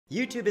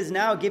YouTube is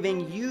now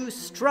giving you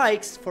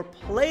strikes for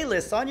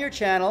playlists on your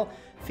channel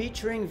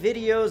featuring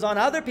videos on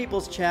other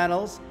people's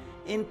channels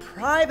in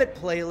private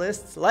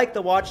playlists like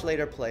the Watch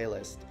Later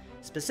playlist.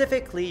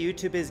 Specifically,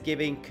 YouTube is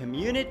giving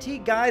community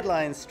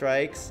guideline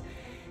strikes,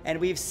 and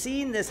we've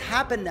seen this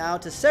happen now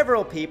to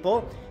several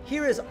people.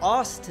 Here is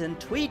Austin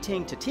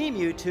tweeting to Team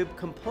YouTube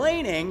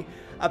complaining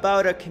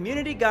about a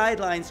community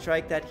guideline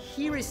strike that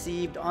he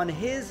received on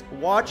his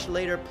Watch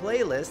Later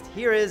playlist.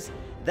 Here is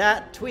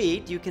that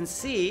tweet. You can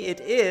see it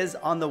is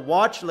on the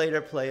Watch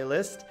Later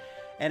playlist,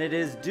 and it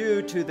is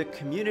due to the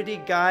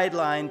community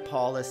guideline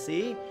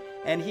policy,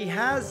 and he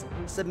has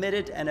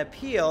submitted an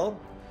appeal,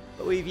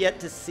 but we've yet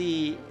to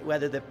see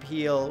whether the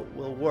appeal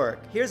will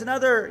work. Here's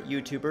another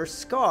YouTuber,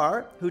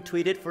 Scar, who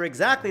tweeted for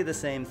exactly the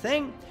same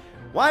thing.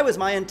 Why was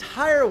my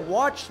entire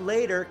Watch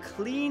Later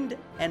cleaned,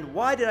 and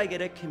why did I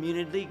get a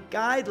community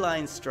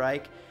guideline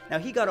strike? Now,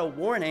 he got a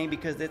warning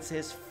because it's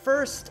his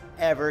first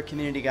ever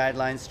community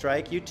guideline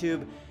strike.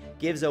 YouTube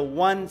gives a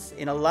once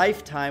in a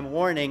lifetime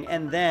warning,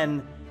 and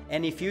then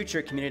any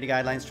future community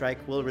guideline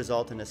strike will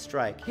result in a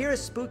strike. Here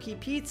is Spooky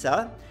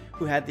Pizza,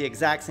 who had the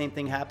exact same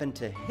thing happen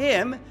to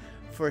him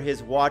for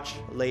his Watch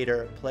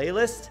Later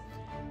playlist,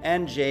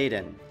 and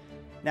Jaden.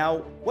 Now,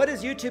 what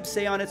does YouTube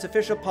say on its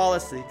official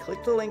policy?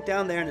 Click the link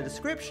down there in the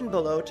description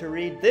below to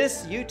read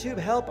this YouTube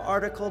help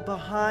article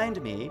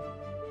behind me,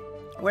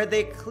 where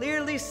they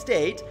clearly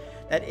state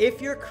that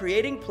if you're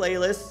creating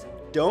playlists,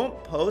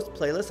 don't post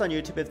playlists on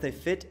YouTube if they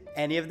fit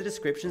any of the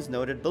descriptions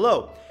noted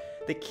below.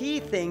 The key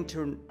thing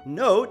to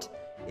note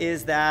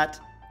is that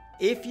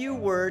if you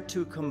were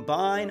to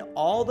combine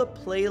all the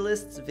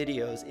playlist's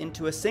videos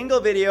into a single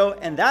video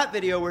and that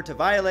video were to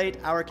violate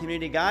our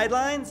community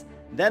guidelines,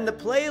 then the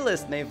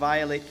playlist may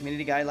violate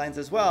community guidelines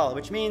as well,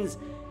 which means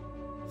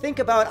think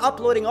about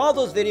uploading all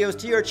those videos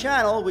to your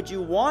channel. Would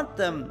you want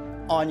them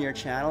on your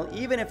channel,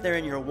 even if they're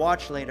in your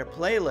Watch Later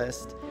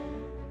playlist?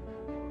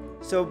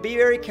 So be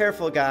very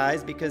careful,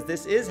 guys, because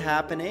this is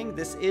happening.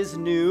 This is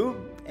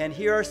new, and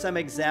here are some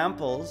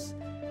examples.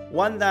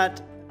 One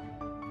that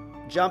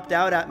jumped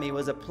out at me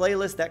was a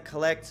playlist that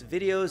collects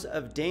videos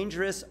of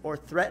dangerous or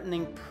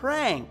threatening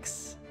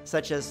pranks,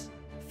 such as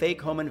fake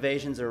home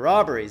invasions or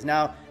robberies.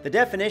 Now, the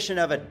definition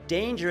of a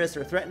dangerous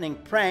or threatening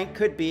prank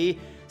could be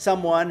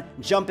someone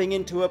jumping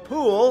into a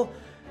pool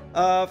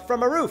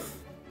from a roof.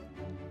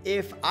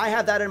 If I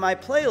have that in my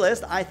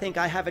playlist, I think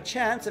I have a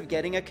chance of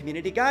getting a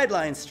community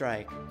guideline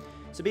strike.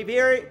 So be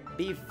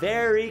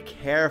very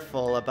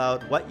careful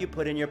about what you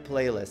put in your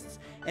playlists.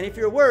 And if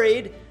you're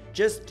worried,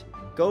 just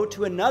go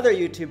to another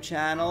YouTube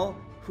channel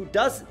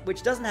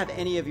which doesn't have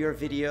any of your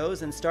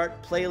videos and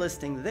start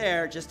playlisting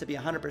there just to be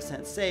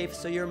 100% safe,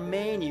 so your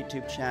main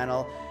YouTube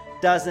channel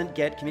doesn't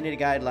get community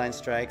guideline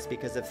strikes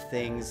because of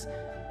things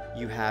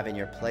you have in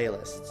your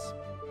playlists.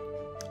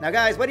 Now,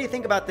 guys, what do you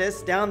think about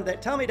this? Down there,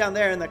 tell me down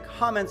there in the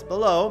comments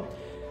below.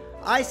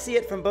 I see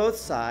it from both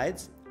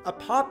sides. A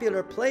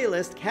popular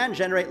playlist can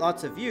generate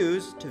lots of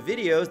views to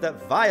videos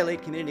that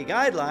violate community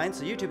guidelines,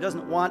 so YouTube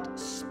doesn't want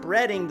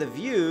spreading the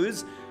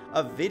views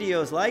of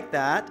videos like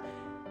that.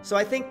 So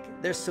I think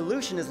their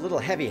solution is a little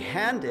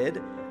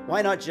heavy-handed.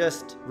 Why not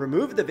just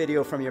remove the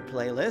video from your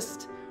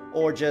playlist,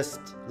 or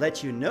just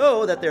let you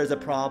know that there's a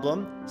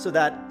problem so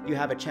that you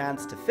have a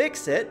chance to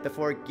fix it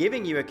before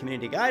giving you a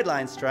community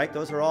guideline strike?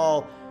 Those are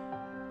all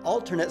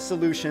alternate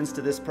solutions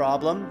to this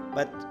problem,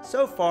 but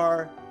so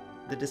far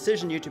the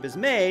decision YouTube has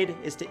made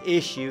is to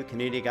issue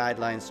community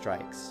guideline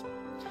strikes.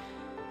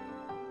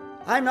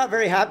 I'm not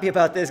very happy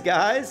about this,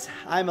 guys.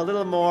 I'm a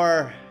little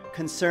more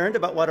concerned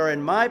about what are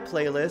in my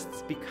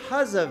playlists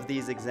because of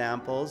these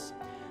examples,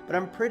 but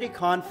I'm pretty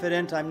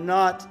confident I'm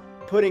not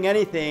putting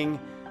anything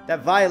that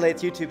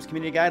violates YouTube's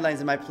community guidelines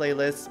in my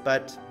playlists,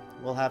 but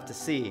we'll have to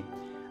see.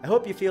 I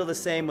hope you feel the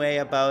same way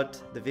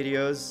about the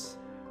videos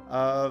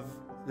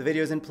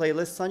in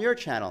playlists on your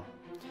channel.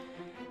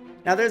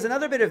 Now, there's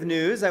another bit of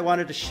news I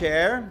wanted to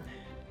share.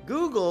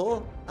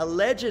 Google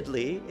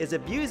allegedly is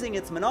abusing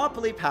its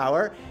monopoly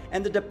power,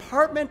 and the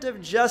Department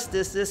of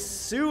Justice is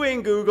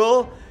suing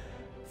Google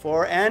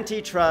for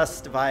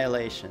antitrust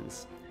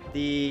violations.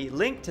 The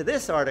link to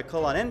this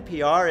article on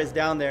NPR is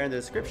down there in the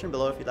description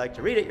below if you'd like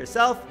to read it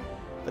yourself.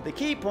 But the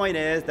key point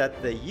is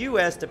that the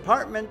US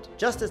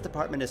Justice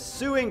Department is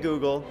suing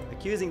Google,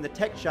 accusing the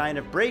tech giant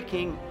of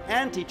breaking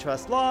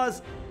antitrust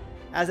laws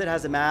as it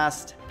has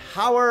amassed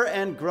power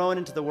and grown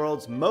into the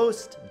world's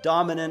most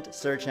dominant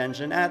search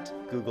engine at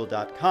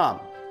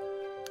google.com.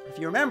 If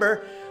you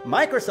remember,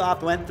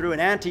 Microsoft went through an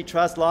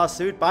antitrust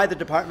lawsuit by the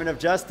Department of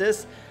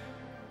Justice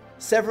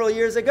several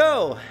years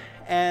ago,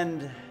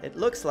 and it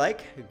looks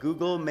like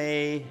Google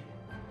may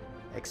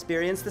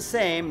experience the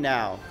same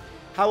now.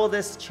 How will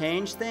this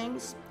change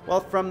things?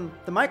 Well, from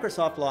the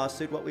Microsoft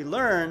lawsuit, what we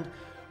learned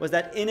was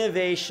that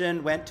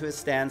innovation went to a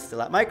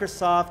standstill at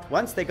Microsoft.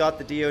 Once they got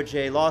the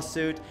DOJ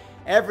lawsuit,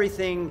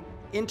 everything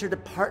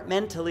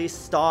interdepartmentally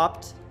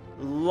stopped.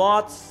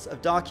 Lots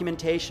of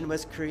documentation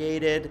was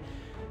created.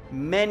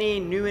 Many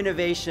new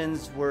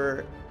innovations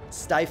were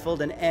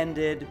stifled and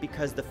ended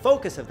because the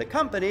focus of the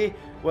company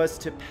was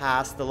to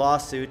pass the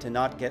lawsuit and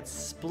not get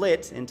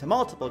split into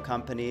multiple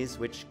companies,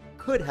 which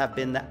could have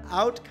been the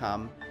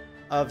outcome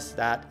of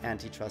that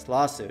antitrust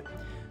lawsuit.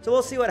 So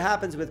we'll see what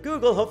happens with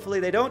Google. Hopefully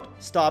they don't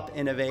stop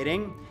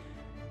innovating.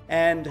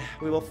 And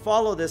we will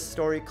follow this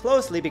story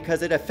closely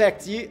because it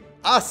affects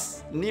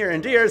us near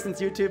and dear,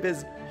 since YouTube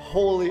is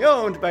wholly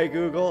owned by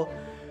Google.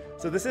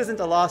 So this isn't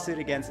a lawsuit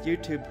against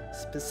YouTube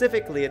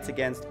specifically, it's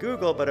against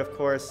Google, but of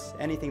course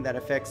anything that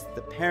affects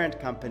the parent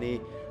company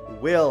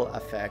will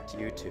affect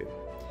YouTube.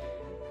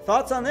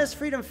 Thoughts on this,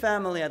 Freedom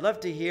Family? I'd love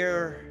to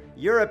hear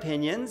your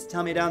opinions.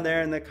 Tell me down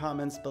there in the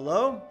comments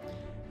below,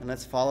 and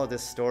let's follow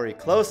this story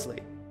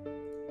closely.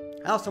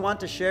 I also want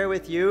to share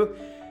with you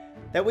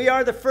that we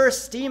are the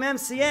first Steam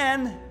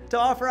MCN to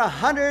offer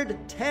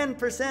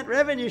 110%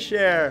 revenue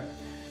share.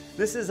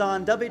 This is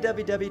on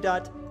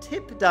www.tip.tm,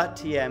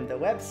 the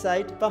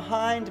website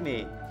behind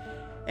me.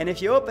 And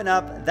if you open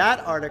up that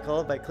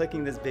article by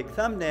clicking this big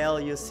thumbnail,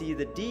 you'll see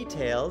the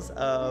details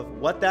of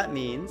what that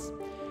means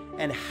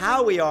and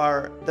how we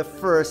are the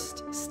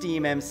first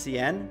Steam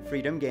MCN,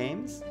 Freedom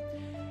Games,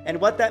 and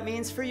what that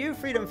means for you,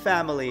 Freedom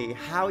Family,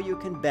 how you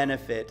can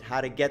benefit, how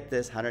to get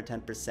this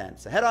 110%.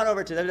 So head on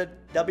over to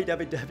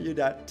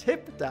www.tip.tm,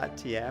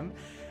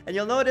 and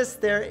you'll notice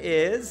there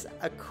is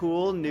a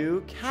cool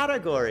new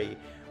category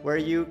where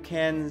you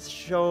can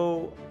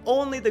show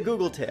only the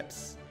Google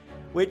tips,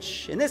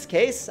 which in this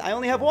case, I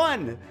only have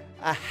one.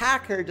 A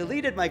hacker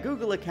deleted my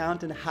Google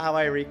account and how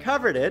I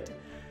recovered it.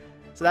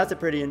 So that's a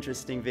pretty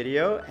interesting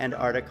video and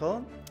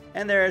article.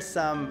 And there are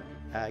some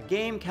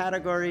game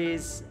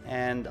categories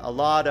and a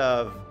lot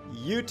of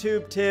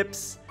YouTube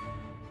tips,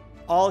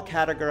 all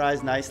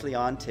categorized nicely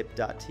on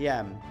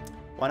tip.tm.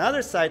 One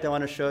other site I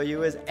want to show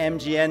you is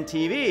MGN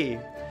TV,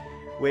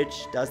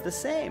 which does the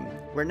same.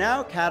 We're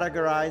now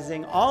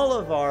categorizing all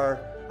of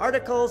our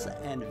articles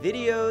and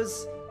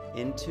videos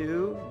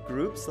into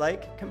groups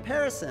like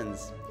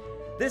comparisons.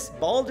 This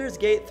Baldur's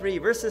Gate 3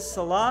 versus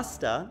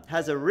Solasta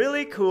has a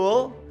really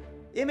cool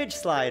image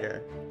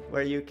slider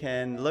where you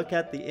can look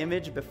at the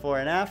image before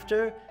and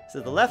after.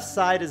 So the left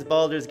side is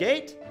Baldur's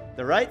Gate,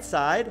 the right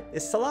side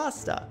is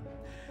Solasta.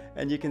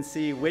 And you can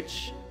see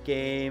which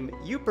game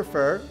you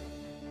prefer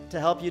to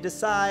help you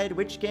decide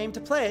which game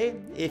to play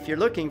if you're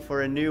looking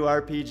for a new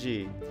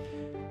RPG.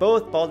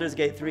 Both Baldur's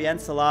Gate 3 and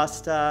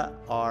Solasta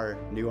are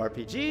new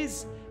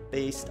RPGs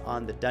based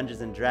on the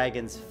Dungeons &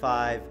 Dragons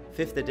 5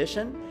 5th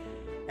edition.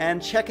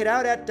 And check it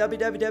out at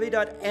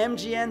www.mgn.tv,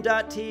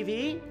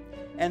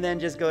 and then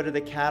just go to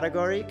the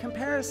category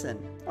comparison,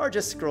 or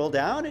just scroll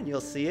down and you'll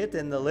see it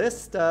in the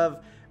list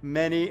of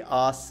many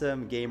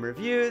awesome game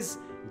reviews,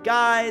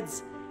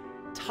 guides,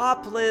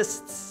 top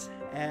lists,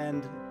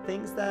 and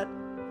things that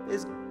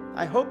is,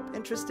 I hope,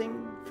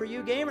 interesting for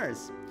you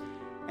gamers.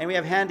 And we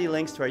have handy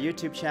links to our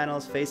YouTube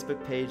channels,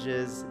 Facebook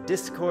pages,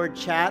 Discord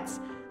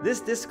chats. This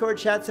Discord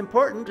chat's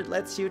important. It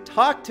lets you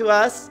talk to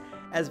us,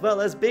 as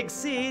well as Big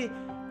C,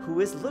 who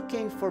is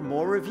looking for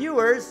more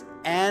reviewers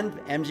and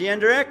MGN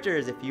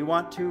directors if you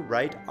want to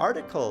write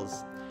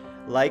articles,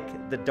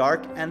 like The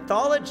Dark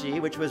Anthology,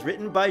 which was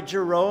written by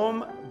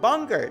Jerome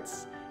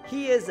Bongertz.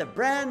 He is a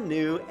brand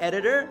new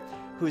editor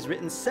who's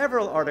written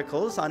several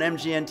articles on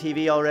MGN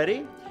TV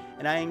already,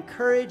 and I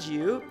encourage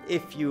you,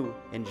 if you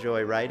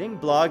enjoy writing,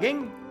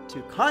 blogging,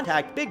 to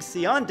contact Big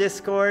C on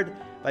Discord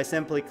by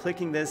simply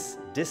clicking this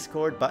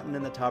Discord button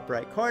in the top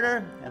right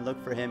corner and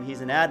look for him.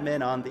 He's an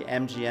admin on the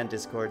MGN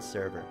Discord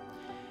server.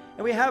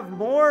 And we have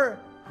more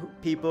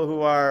people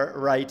who are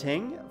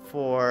writing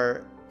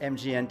for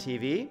MGN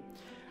TV.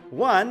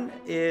 One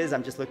is,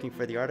 I'm just looking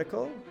for the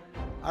article,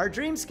 our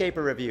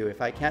Dreamscaper review.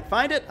 If I can't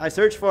find it, I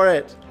search for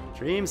it.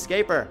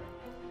 Dreamscaper.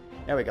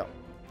 There we go.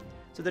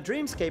 So the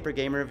Dreamscaper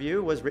game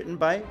review was written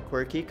by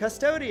Quirky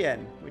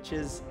Custodian, which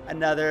is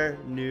another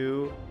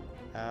new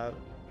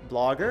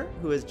blogger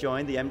who has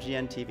joined the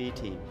MGN TV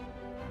team.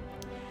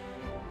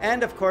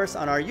 And of course,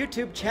 on our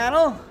YouTube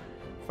channel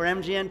for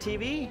MGN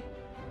TV,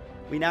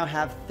 we now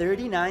have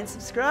 39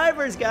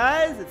 subscribers,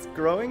 guys. It's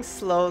growing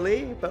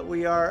slowly, but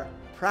we are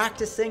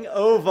practicing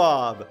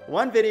OVOB.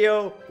 One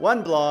video,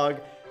 one blog.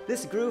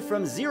 This grew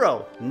from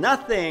zero,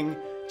 nothing,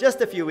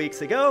 just a few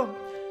weeks ago.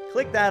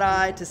 Click that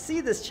eye to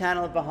see this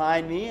channel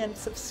behind me and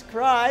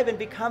subscribe and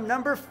become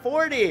number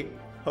 40,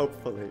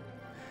 hopefully.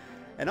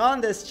 And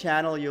on this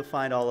channel, you'll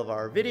find all of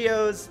our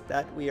videos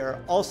that we are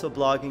also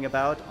blogging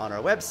about on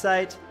our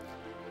website.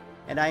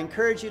 And I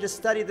encourage you to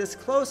study this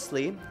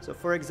closely. So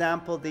for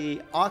example,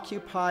 the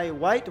Occupy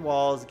White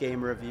Walls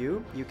game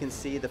review, you can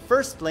see the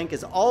first link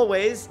is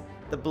always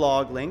the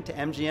blog link to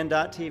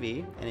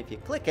mgn.tv. And if you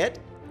click it,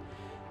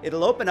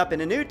 it'll open up in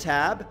a new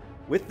tab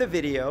with the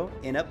video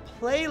in a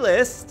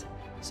playlist.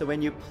 So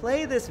when you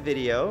play this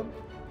video,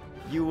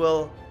 you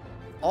will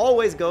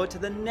always go to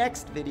the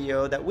next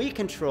video that we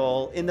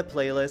control in the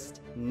playlist,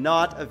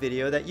 not a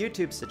video that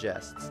YouTube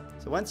suggests.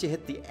 So once you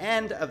hit the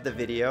end of the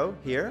video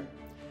here,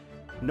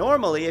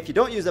 normally, if you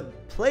don't use a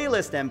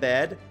playlist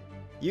embed,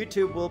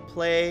 YouTube will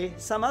play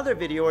some other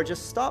video or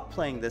just stop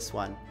playing this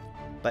one.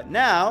 But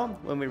now,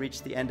 when we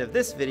reach the end of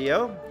this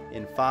video,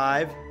 in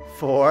 5,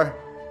 4,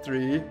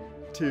 3,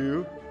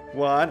 2,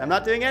 1, I'm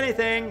not doing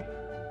anything.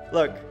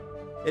 Look,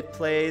 it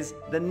plays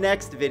the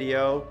next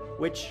video,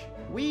 which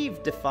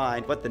we've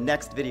defined what the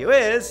next video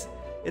is.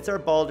 It's our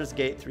Baldur's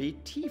Gate 3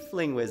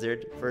 Tiefling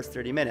Wizard first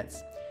 30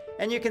 minutes.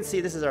 And you can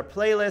see this is our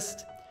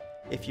playlist.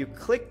 If you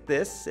click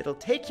this, it'll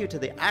take you to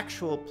the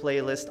actual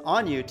playlist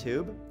on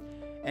YouTube.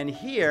 And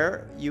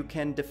here you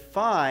can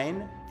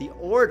define the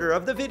order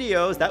of the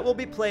videos that will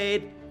be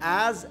played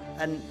as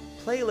a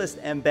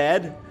playlist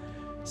embed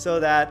so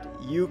that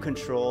you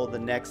control the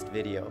next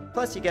video.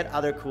 Plus you get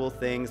other cool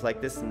things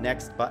like this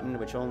next button,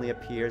 which only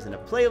appears in a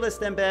playlist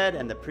embed,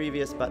 and the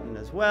previous button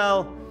as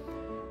well.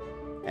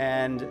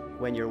 And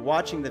when you're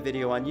watching the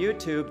video on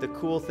YouTube, the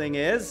cool thing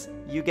is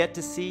you get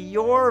to see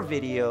your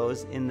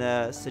videos in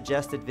the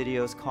suggested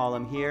videos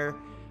column here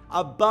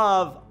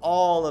above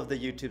all of the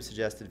YouTube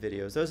suggested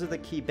videos. Those are the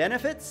key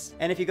benefits.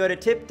 And if you go to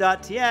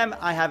tip.tm,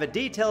 I have a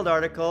detailed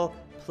article,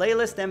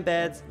 playlist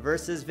embeds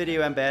versus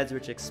video embeds,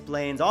 which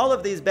explains all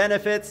of these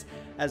benefits,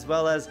 as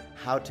well as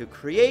how to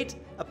create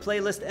a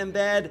playlist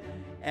embed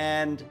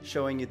and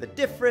showing you the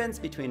difference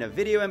between a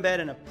video embed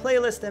and a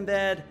playlist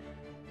embed,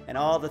 and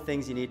all the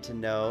things you need to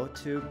know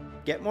to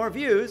get more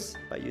views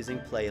by using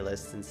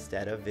playlists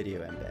instead of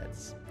video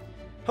embeds.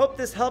 Hope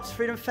this helps,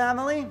 Freedom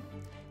Family.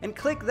 And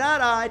click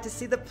that eye to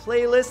see the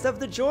playlist of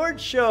The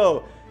George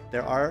Show.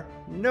 There are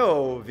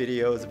no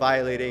videos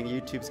violating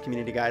YouTube's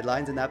community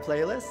guidelines in that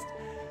playlist.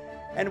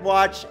 And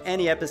watch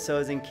any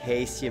episodes in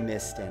case you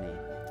missed any.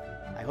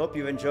 I hope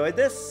you enjoyed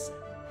this.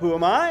 Who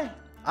am I?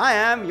 I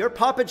am your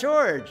Papa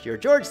George, your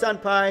George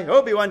Senpai,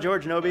 Obi-Wan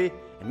George Nobi,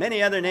 and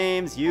many other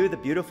names you, the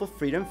beautiful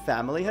Freedom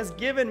Family, has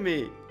given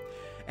me.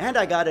 And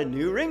I got a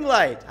new ring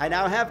light. I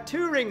now have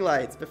 2 ring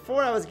lights.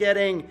 Before I was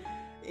getting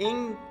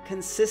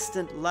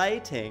inconsistent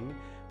lighting,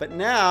 but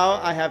now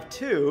I have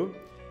 2,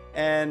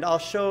 and I'll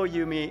show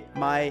you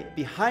my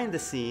behind the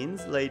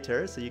scenes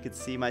later so you can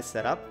see my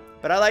setup.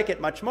 But I like it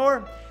much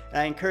more, and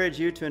I encourage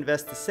you to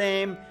invest the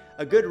same.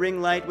 A good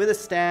ring light with a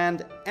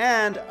stand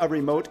and a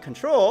remote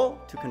control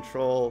to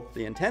control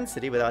the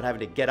intensity without having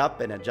to get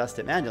up and adjust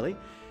it manually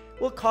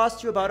will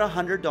cost you about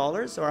 $100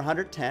 or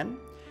 $110,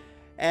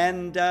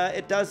 and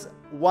it does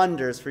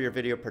wonders for your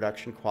video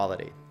production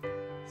quality.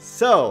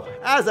 So,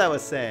 as I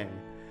was saying,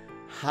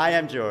 hi,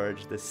 I'm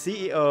George, the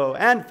CEO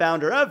and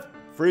founder of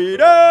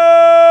Freedom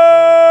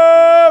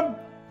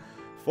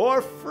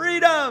for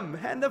Freedom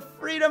and the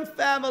Freedom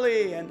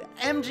Family and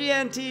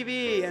MGN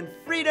TV and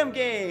Freedom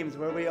Games,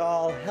 where we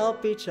all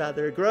help each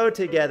other grow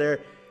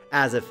together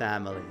as a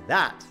family.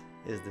 That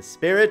is the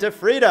spirit of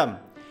freedom.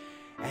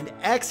 And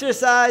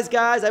exercise,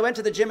 guys. I went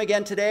to the gym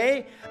again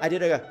today. I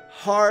did a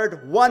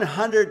hard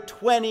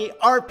 120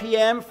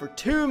 RPM for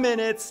 2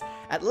 minutes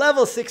at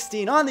level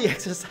 16 on the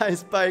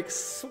exercise bike.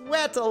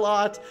 Sweat a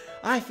lot.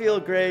 I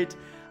feel great.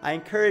 I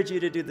encourage you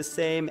to do the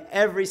same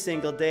every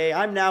single day.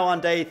 I'm now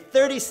on day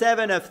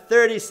 37 of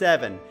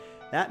 37.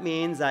 That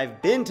means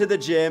I've been to the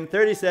gym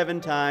 37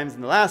 times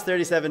in the last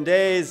 37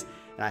 days,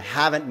 and I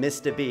haven't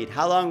missed a beat.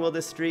 How long will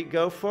this streak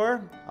go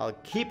for? I'll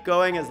keep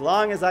going as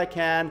long as I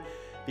can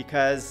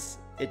because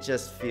it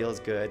just feels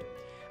good.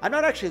 I'm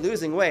not actually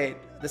losing weight.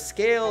 The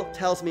scale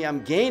tells me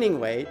I'm gaining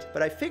weight,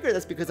 but I figure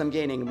that's because I'm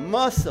gaining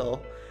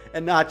muscle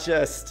and not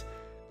just,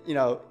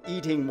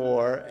 eating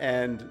more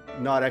and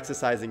not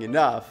exercising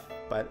enough.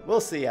 But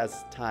we'll see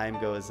as time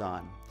goes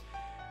on.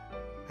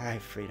 All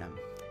right, Freedom.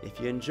 If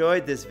you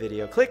enjoyed this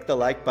video, click the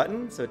like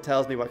button so it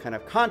tells me what kind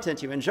of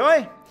content you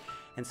enjoy,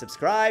 and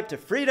subscribe to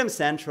Freedom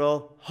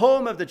Central,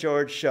 home of The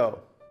George Show.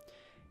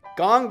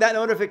 Gong that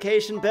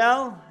notification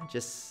bell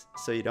just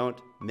so you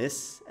don't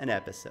miss an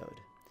episode.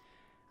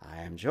 I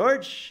am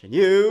George, and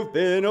you've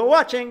been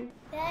watching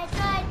The George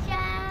Show.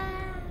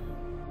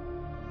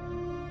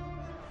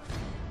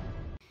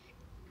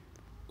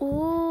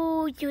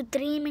 Ooh, you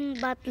dreaming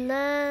about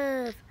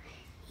love.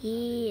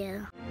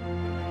 Yeah.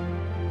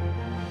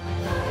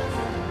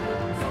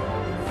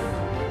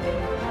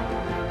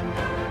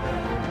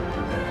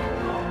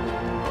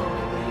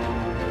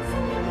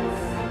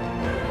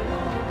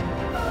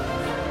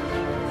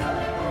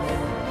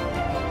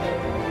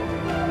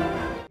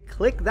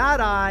 Click that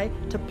eye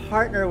to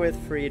partner with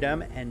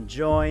Freedom and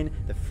join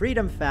the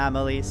Freedom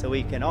Family so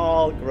we can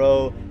all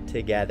grow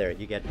together.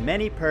 You get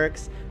many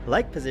perks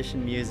like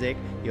position music.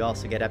 You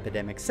also get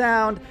Epidemic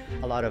Sound,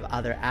 a lot of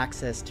other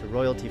access to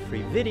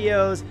royalty-free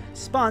videos,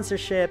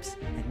 sponsorships,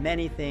 and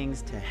many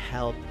things to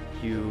help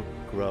you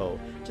grow.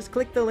 Just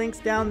click the links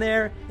down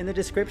there in the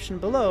description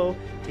below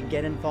to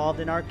get involved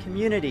in our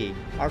community,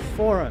 our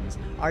forums,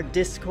 our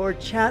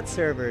Discord chat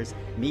servers,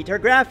 meet our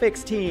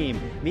graphics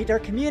team, meet our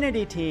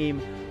community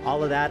team,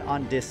 all of that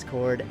on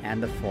Discord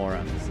and the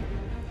forums.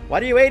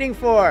 What are you waiting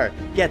for?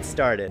 Get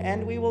started.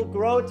 And we will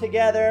grow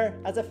together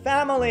as a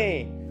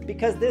family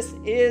because this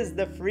is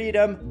the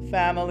Freedom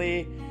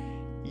Family.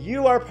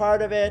 You are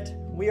part of it,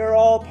 we are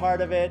all part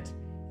of it,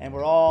 and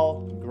we're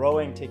all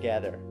growing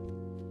together.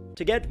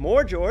 To get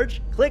more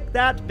George, click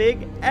that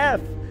big F.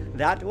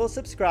 That will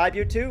subscribe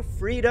you to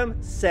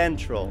Freedom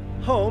Central,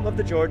 home of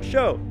The George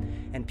Show.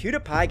 And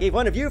PewDiePie gave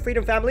one of you,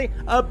 Freedom Family,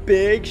 a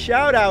big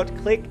shout out.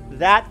 Click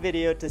that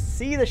video to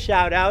see the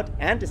shout out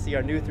and to see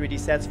our new 3D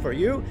sets for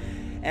you.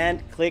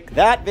 And click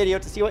that video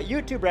to see what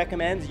YouTube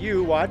recommends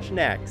you watch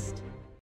next.